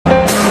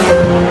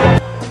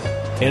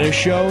In a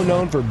show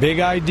known for big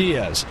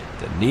ideas,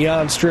 the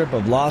Neon Strip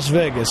of Las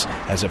Vegas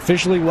has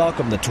officially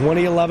welcomed the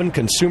 2011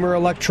 Consumer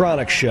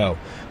Electronics Show,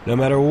 no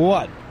matter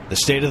what the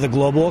state of the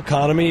global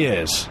economy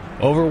is.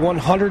 Over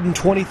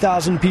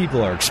 120,000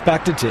 people are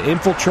expected to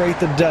infiltrate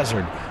the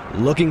desert,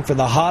 looking for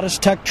the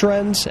hottest tech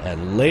trends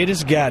and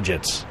latest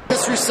gadgets.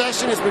 This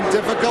recession has been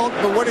difficult,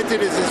 but what it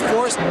did is it's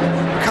forced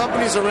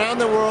companies around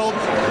the world,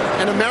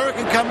 and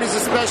American companies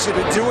especially,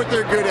 to do what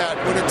they're good at.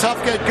 When the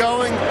tough get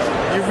going,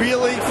 you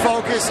really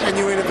focus and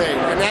you innovate,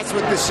 and that's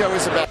what this show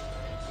is about.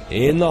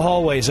 In the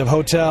hallways of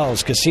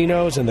hotels,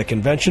 casinos, and the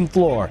convention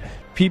floor,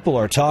 people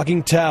are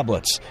talking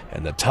tablets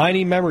and the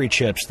tiny memory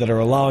chips that are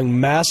allowing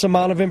mass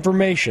amount of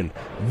information,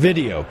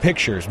 video,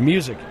 pictures,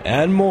 music,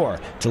 and more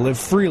to live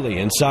freely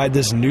inside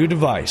this new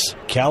device.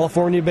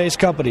 California-based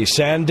company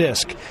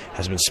SANDISK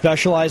has been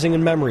specializing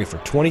in memory for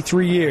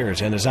 23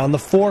 years and is on the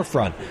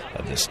forefront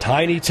of this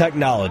tiny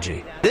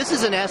technology. This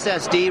is an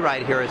SSD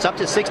right here. It's up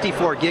to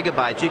 64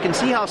 gigabytes. You can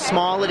see how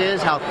small it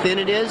is, how thin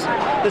it is.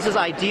 This is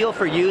ideal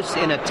for use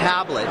in a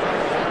tablet,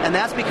 and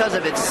that's because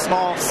of its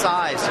small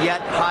size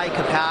yet high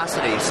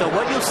capacity. So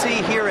what you'll see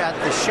here at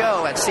the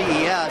show at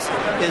CES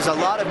is a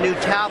lot of new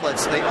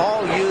tablets. They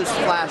all use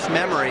flash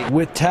memory.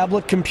 With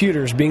tablet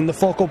computers being the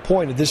focal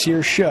point of this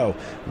year's show,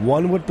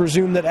 one would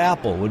presume that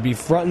Apple would be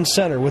front and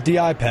center with the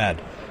iPad.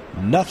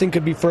 Nothing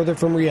could be further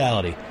from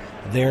reality.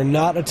 They are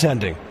not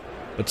attending,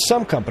 but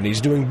some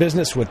companies doing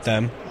business with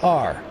them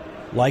are,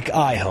 like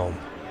iHome.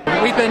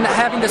 We've been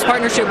having this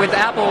partnership with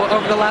Apple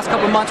over the last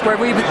couple of months where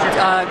we've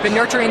been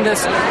nurturing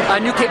this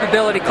new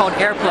capability called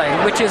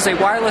AirPlay, which is a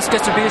wireless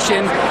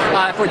distribution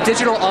for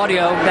digital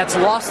audio that's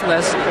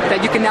lossless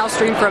that you can now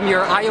stream from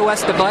your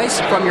iOS device,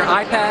 from your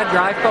iPad,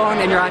 your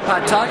iPhone, and your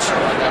iPod Touch,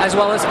 as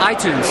well as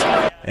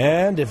iTunes.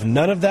 And if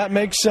none of that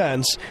makes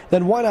sense,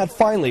 then why not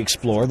finally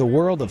explore the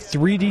world of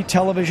 3D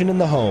television in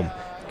the home?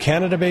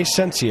 Canada-based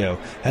Sensio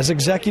has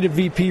Executive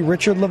VP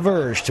Richard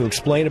Laverge to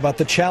explain about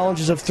the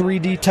challenges of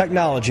 3D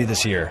technology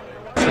this year.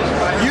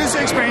 User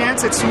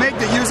experience, it's to make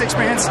the user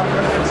experience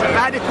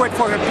adequate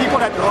for the people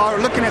that are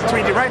looking at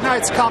 3D. Right now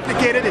it's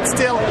complicated, it's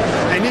still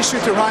an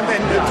issue to run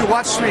and to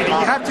watch 3D.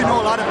 You have to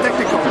know a lot of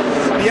technical.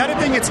 The other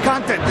thing, it's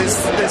content.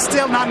 There's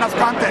still not enough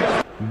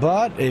content.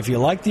 But if you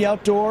like the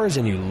outdoors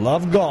and you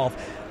love golf,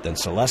 then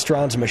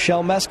Celestron's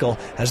MESKAL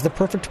has the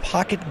perfect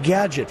pocket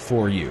gadget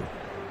for you.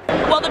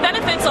 Well, the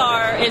benefits are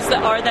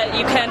that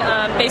you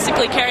can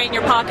basically carry it in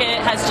your pocket,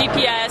 has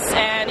GPS,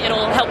 and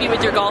it'll help you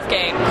with your golf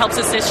game. Helps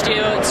assist you.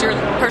 It's your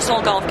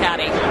personal golf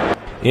caddy.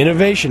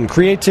 Innovation,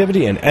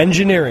 creativity, and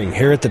engineering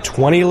here at the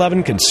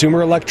 2011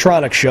 Consumer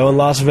Electronics Show in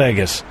Las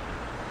Vegas.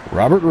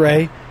 Robert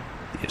Ray,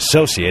 The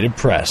Associated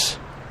Press.